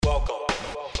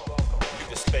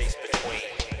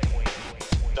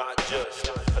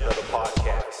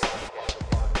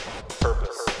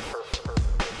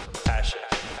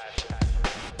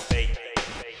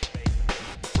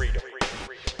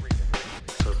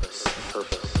Good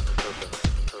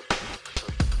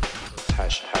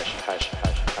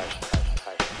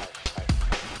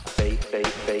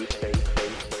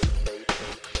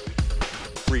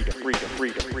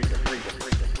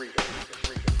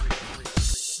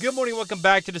morning, welcome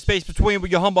back to The Space Between with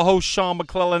your humble host, Sean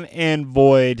McClellan and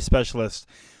Void Specialist.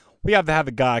 We have to have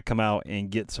the guy come out and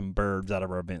get some birds out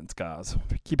of our vents, guys.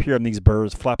 We keep hearing these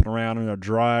birds flapping around in a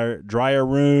drier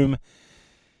room.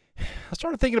 I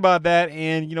started thinking about that,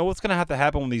 and you know what's going to have to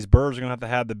happen when these birds are going to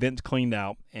have the vents cleaned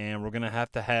out, and we're going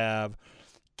to have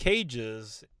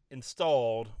cages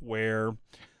installed where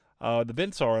the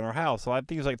vents are in our house. So I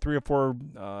think it's like 3 or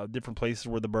 4 different places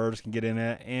where the birds can get in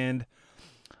at, and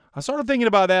I started thinking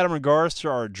about that in regards to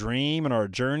our dream and our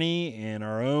journey and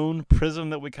our own prison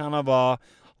that we kind of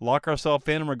lock ourselves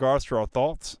in regards to our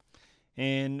thoughts.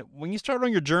 And when you start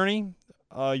on your journey,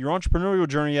 your entrepreneurial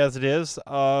journey as it is,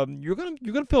 you're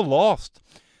gonna feel lost.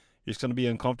 It's going to be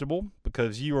uncomfortable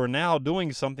because you are now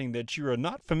doing something that you are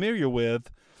not familiar with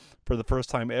for the first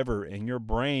time ever, and your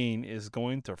brain is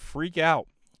going to freak out.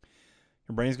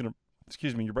 Your brain's going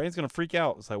to freak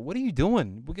out. It's like, what are you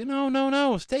doing?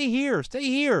 No, stay here.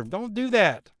 Don't do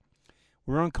that.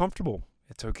 We're uncomfortable.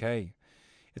 It's okay.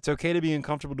 It's okay to be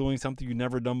uncomfortable doing something you've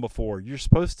never done before. You're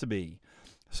supposed to be.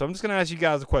 So I'm just going to ask you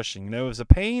guys a question. Is the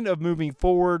pain of moving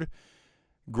forward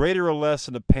greater or less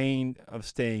than the pain of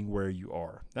staying where you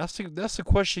are? That's the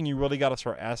question you really got to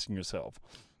start asking yourself.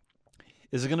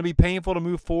 Is it going to be painful to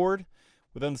move forward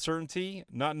with uncertainty,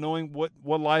 not knowing what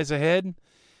lies ahead?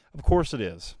 Of course it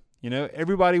is.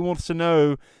 Everybody wants to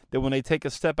know that when they take a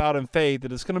step out in faith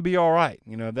that it's going to be all right.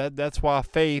 That's why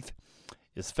faith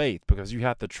is faith, because you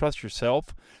have to trust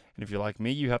yourself. And if you're like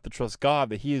me, you have to trust God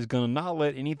that He is going to not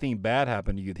let anything bad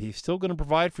happen to you. He's still going to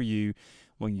provide for you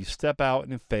when you step out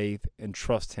in faith and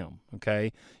trust Him,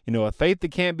 okay? A faith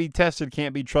that can't be tested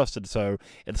can't be trusted. So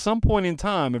at some point in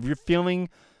time, if you're feeling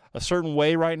a certain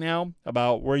way right now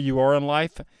about where you are in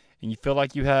life and you feel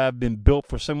like you have been built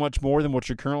for so much more than what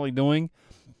you're currently doing,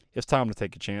 it's time to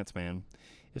take a chance, man.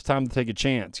 It's time to take a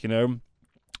chance,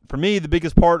 For me, the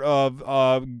biggest part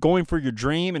of going for your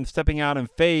dream and stepping out in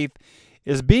faith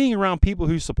is being around people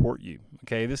who support you,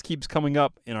 okay? This keeps coming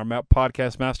up in our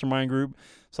podcast mastermind group,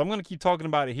 so I'm going to keep talking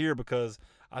about it here because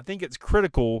I think it's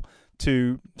critical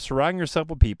to surround yourself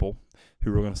with people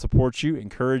who are going to support you,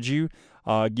 encourage you,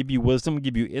 give you wisdom,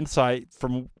 give you insight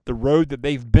from the road that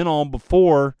they've been on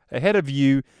before ahead of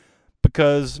you,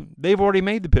 because they've already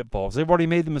made the pitfalls. They've already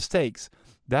made the mistakes.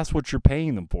 That's what you're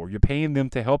paying them for. You're paying them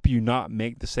to help you not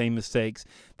make the same mistakes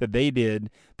that they did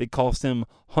that cost them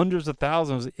hundreds of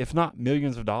thousands, if not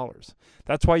millions of dollars.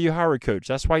 That's why you hire a coach.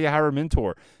 That's why you hire a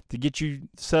mentor, to get you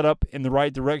set up in the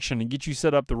right direction and get you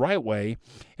set up the right way.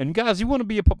 And guys, you want to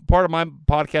be a part of my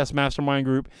podcast mastermind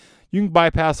group, you can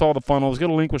bypass all the funnels. Go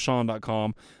to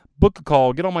linkwithsean.com. Book a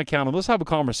call, get on my calendar, let's have a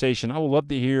conversation. I would love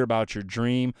to hear about your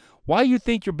dream, why you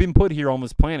think you've been put here on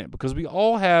this planet, because we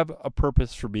all have a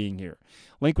purpose for being here.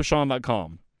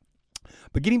 Linkwithsean.com.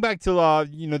 But getting back to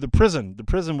the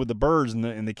prison with the birds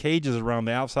and the cages around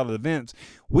the outside of the vents,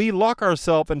 we lock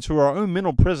ourselves into our own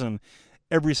mental prison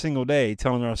every single day,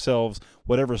 telling ourselves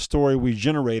whatever story we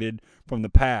generated from the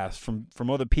past, from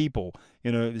other people,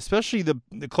 especially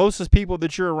the closest people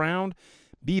that you're around.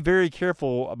 Be very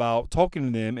careful about talking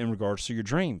to them in regards to your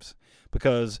dreams,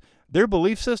 because their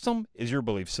belief system is your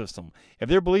belief system. If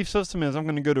their belief system is, I'm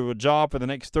going to go to a job for the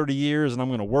next 30 years and I'm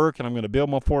going to work and I'm going to build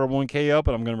my 401k up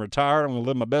and I'm going to retire, I'm going to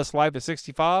live my best life at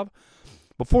 65,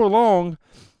 before long,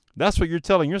 that's what you're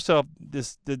telling yourself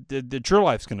that your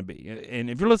life's going to be. And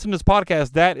if you're listening to this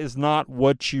podcast, that is not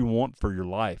what you want for your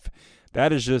life.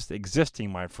 That is just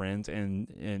existing, my friends. And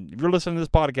if you're listening to this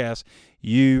podcast,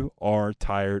 you are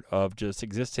tired of just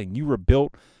existing. You were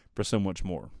built for so much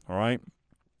more, all right?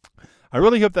 I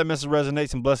really hope that message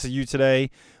resonates and blesses you today.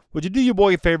 Would you do your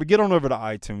boy a favor? Get on over to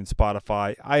iTunes,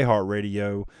 Spotify,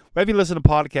 iHeartRadio. Wherever you listen to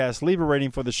podcasts, leave a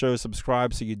rating for the show,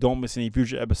 subscribe so you don't miss any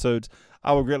future episodes.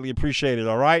 I would greatly appreciate it,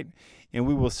 all right? And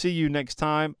we will see you next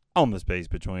time on The Space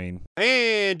Between.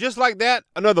 And just like that,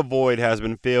 another void has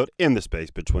been filled in the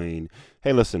space between.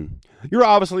 Hey, listen, you're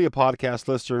obviously a podcast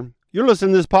listener. You're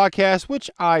listening to this podcast,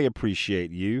 which I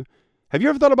appreciate you. Have you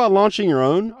ever thought about launching your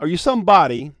own? Are you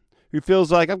somebody who feels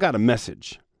like, I've got a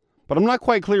message, but I'm not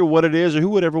quite clear what it is or who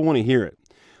would ever want to hear it?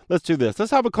 Let's do this.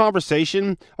 Let's have a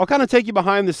conversation. I'll kind of take you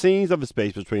behind the scenes of the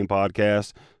Space Between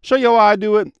podcast, show you how I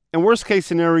do it, and worst case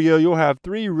scenario, you'll have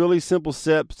 3 really simple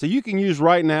steps that you can use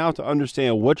right now to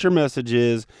understand what your message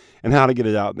is and how to get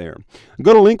it out there.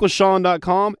 Go to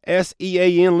linkwithsean.com,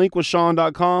 S-E-A-N,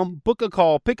 linkwithsean.com, book a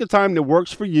call, pick a time that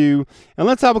works for you, and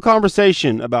let's have a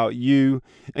conversation about you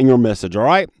and your message, all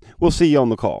right? We'll see you on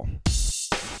the call.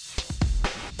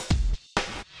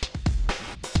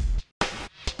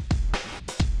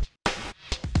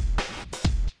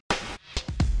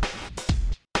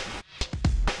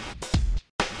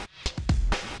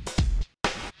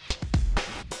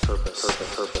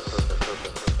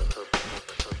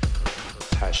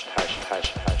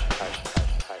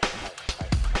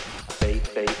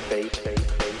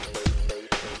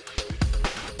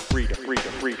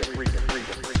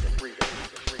 Freedom.